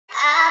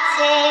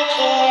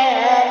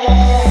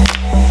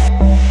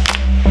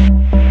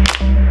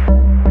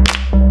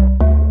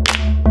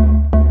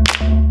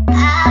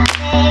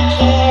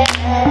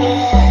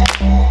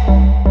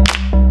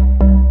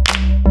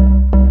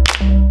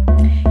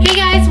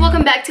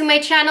welcome back to my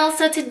channel.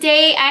 So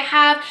today I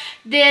have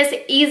this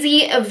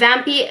easy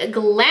Vampy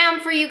Glam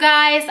for you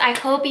guys. I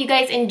hope you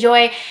guys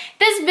enjoy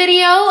this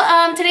video.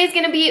 Today's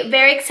gonna be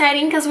very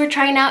exciting because we're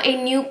trying out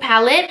a new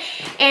palette,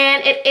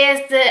 and it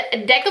is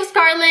the Deck of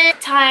Scarlet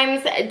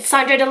times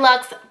Sandra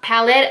Deluxe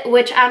palette,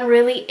 which I'm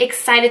really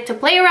excited to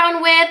play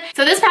around with.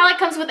 So this palette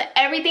comes with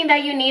everything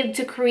that you need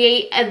to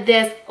create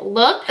this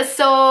look.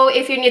 So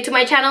if you're new to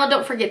my channel,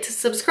 don't forget to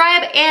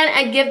subscribe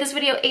and give this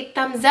video a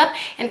thumbs up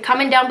and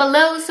comment down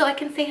below so I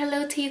can say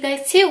hello to you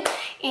guys too.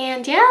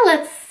 And yeah,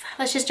 let's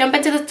just jump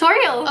into the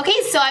tutorial.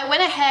 Okay, so I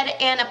went ahead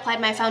and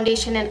applied my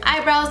foundation and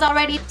eyebrows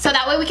already, so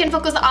that way we can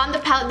focus on the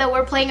palette that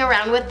we're playing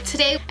around with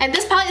today. And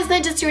this palette is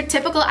not just your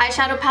typical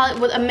eyeshadow palette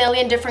with a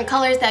million different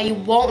colors that you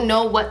won't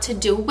know what to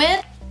do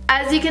with.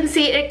 As you can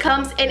see, it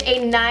comes in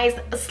a nice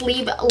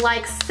sleeve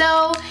like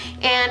so,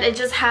 and it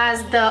just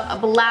has the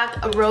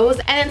black rose.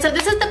 And then so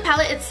this is the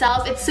palette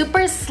itself. It's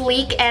super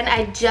sleek and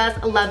I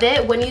just love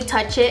it. When you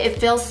touch it, it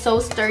feels so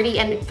sturdy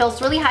and it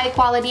feels really high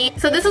quality.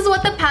 So this is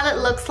what the palette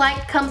looks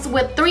like. Comes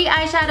with 3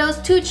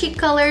 eyeshadows, 2 cheek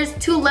colors,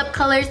 2 lip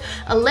colors,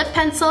 a lip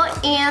pencil,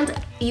 and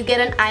you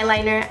get an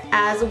eyeliner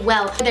as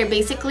well. They're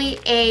basically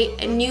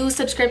a new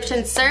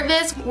subscription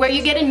service where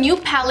you get a new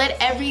palette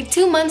every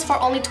 2 months for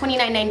only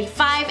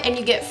 $29.95, and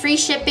you get free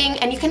shipping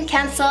and you can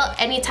cancel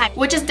anytime,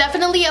 which is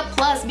definitely a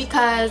plus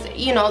because,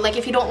 you know, like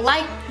if you don't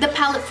like the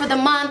palette for the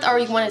month, or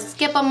you want to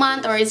skip a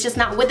month, or it's just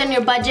not within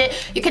your budget,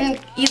 you can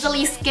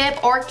easily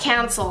skip or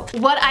cancel.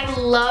 What I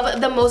love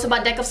the most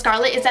about Deck of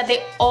Scarlet is that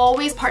they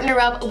always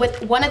partner up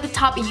with one of the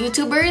top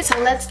YouTubers. So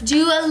let's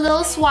do a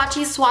little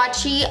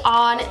swatchy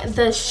on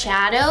the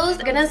shadow. I'm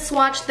gonna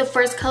swatch the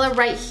first color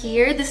right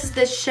here. This is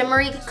the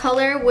shimmery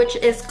color, which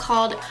is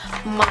called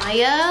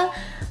Maya.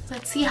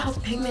 Let's see how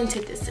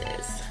pigmented this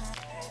is.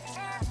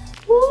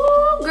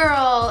 Ooh,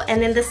 girl. And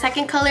then the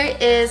second color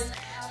is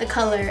the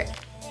color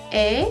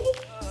A,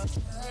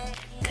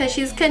 because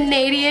she's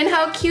Canadian.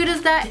 How cute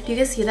is that? Do you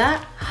guys see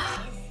that?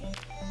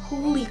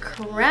 Holy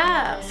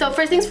crap. So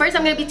first things first,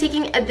 I'm going to be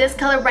taking this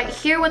color right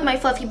here with my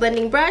fluffy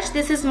blending brush.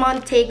 This is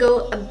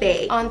Montego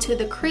Bay. Onto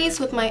the crease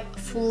with my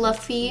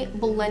fluffy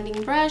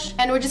blending brush.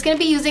 And we're just going to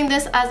be using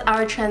this as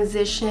our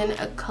transition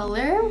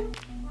color.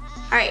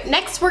 Alright,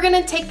 next we're going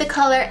to take the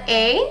color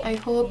A. I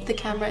hope the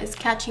camera is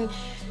catching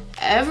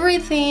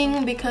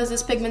everything because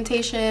this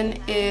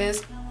pigmentation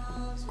is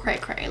cray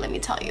cray, let me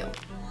tell you.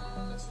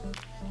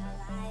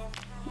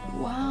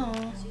 Wow.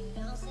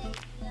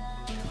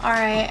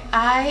 Alright,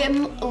 I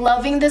am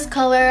loving this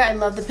color. I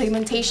love the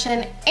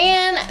pigmentation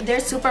and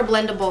they're super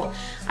blendable.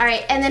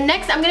 Alright, and then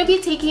next I'm going to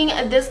be taking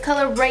this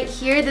color right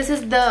here. This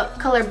is the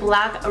color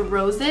Black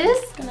Roses.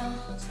 I'm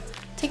gonna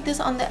take this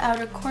on the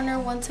outer corner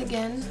once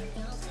again.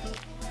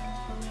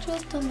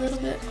 Just a little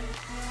bit.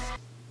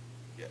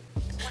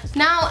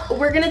 Now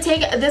we're going to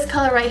take this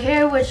color right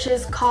here, which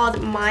is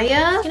called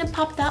Maya. I'm going to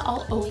pop that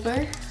all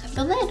over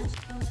the lid.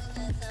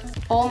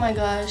 Oh my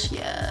gosh,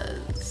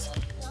 yes.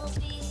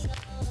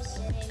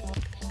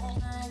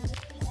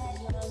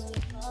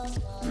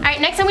 Alright,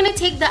 next I'm going to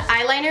take the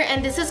eyeliner,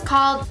 and this is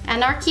called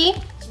Anarchy.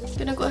 I'm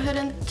going to go ahead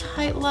and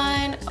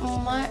tightline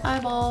my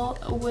eyeball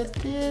with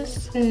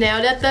this.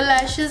 Now that the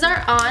lashes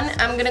are on,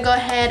 I'm going to go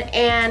ahead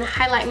and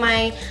highlight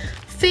my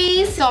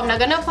face. So I'm not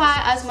going to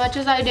apply as much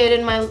as I did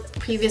in my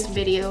previous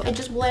video. And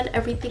just blend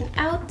everything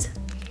out.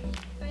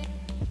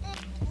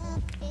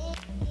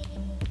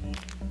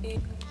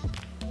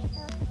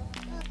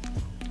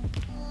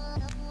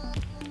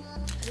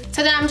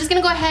 So then I'm just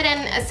gonna go ahead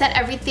and set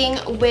everything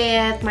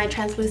with my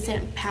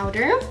translucent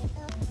powder.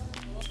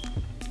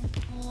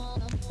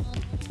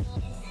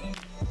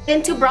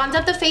 Then to bronze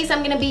up the face,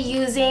 I'm gonna be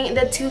using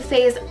the Too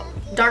Faced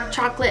Dark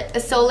Chocolate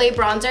Soleil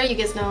bronzer. You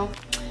guys know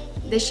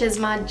this is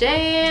my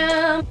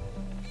jam.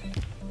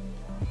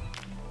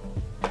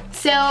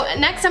 So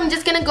next I'm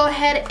just gonna go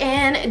ahead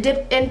and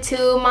dip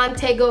into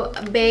Montego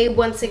Bay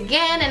once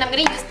again, and I'm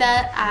gonna use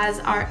that as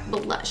our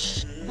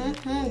blush.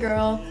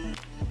 Girl.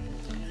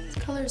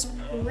 Color is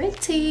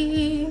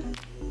pretty,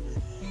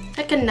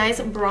 like a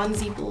nice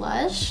bronzy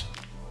blush.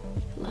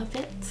 Love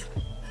it.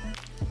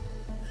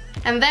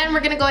 And then we're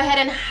gonna go ahead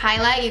and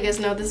highlight. You guys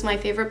know this is my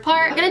favorite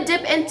part. I'm gonna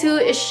dip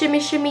into Shimmy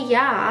Shimmy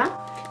Ya,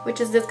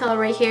 which is this color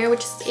right here,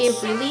 which is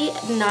a really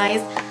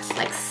nice,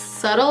 like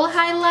subtle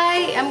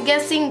highlight, I'm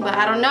guessing, but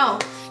I don't know.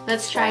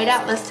 Let's try it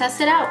out. Let's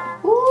test it out.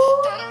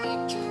 Ooh.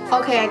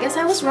 Okay, I guess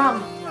I was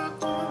wrong.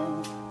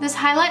 This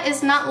highlight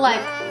is not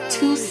like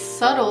too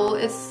subtle.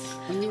 It's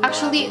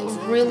actually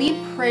really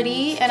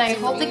pretty, and I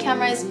hope the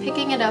camera is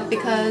picking it up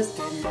because,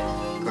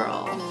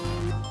 girl,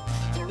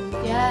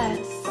 yes,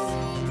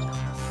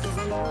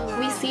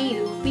 we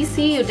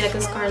see you, Deck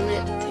of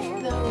Scarlet.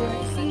 Take that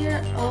right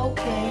here.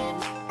 Okay,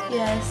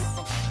 yes,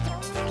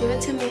 give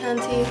it to me,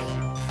 hunty.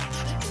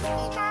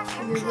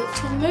 Give it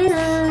to me.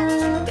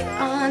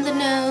 On the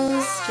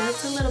nose,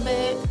 just a little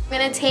bit. I'm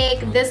gonna take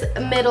this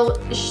middle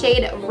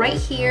shade right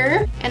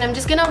here, and I'm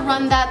just gonna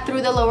run that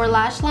through the lower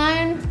lash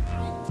line.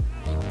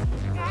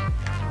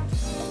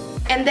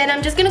 And then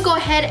I'm just gonna go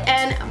ahead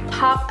and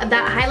pop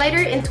that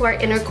highlighter into our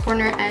inner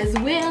corner as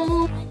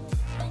well.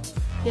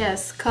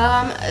 Yes,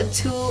 come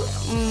to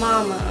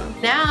mama.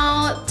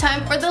 Now,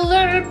 time for the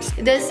lips.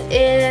 This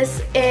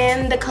is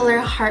in the color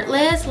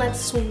Heartless. Let's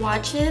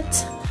swatch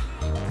it.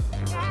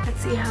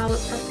 Let's see how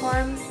it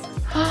performs.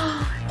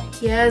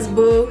 Yes,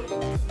 boo.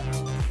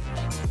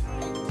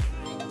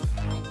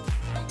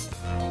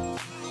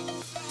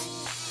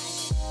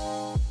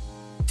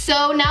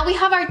 So now we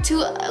have our two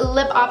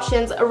lip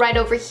options right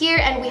over here,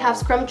 and we have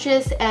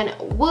Scrumptious and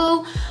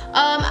Woo.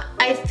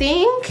 I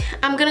think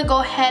I'm gonna go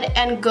ahead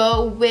and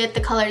go with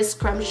the color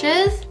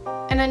Scrumptious,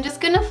 and I'm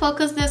just gonna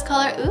focus this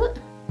color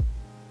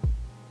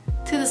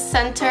to the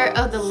center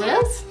of the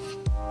lips.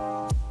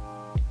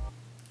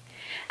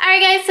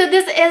 Alright guys, so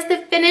this is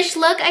the finished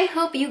look. I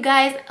hope you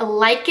guys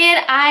like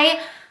it. I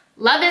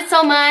love it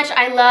so much.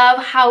 I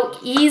love how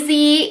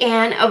easy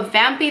and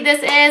vampy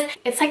this is.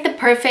 It's like the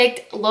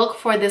perfect look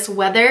for this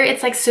weather.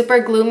 It's like super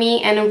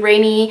gloomy and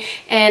rainy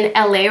in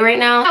LA right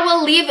now. I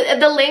will leave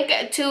the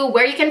link to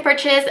where you can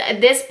purchase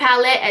this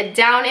palette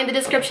down in the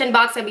description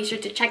box, so be sure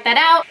to check that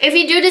out. If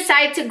you do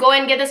decide to go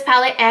and get this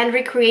palette and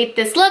recreate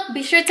this look,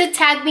 be sure to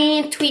tag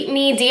me, tweet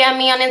me, DM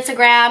me on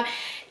Instagram.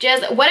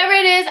 Just whatever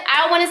it is,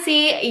 I want to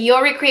see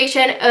your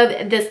recreation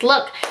of this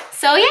look.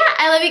 So yeah,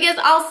 I love you guys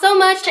all so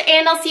much,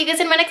 and I'll see you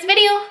guys in my next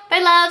video. Bye,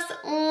 loves.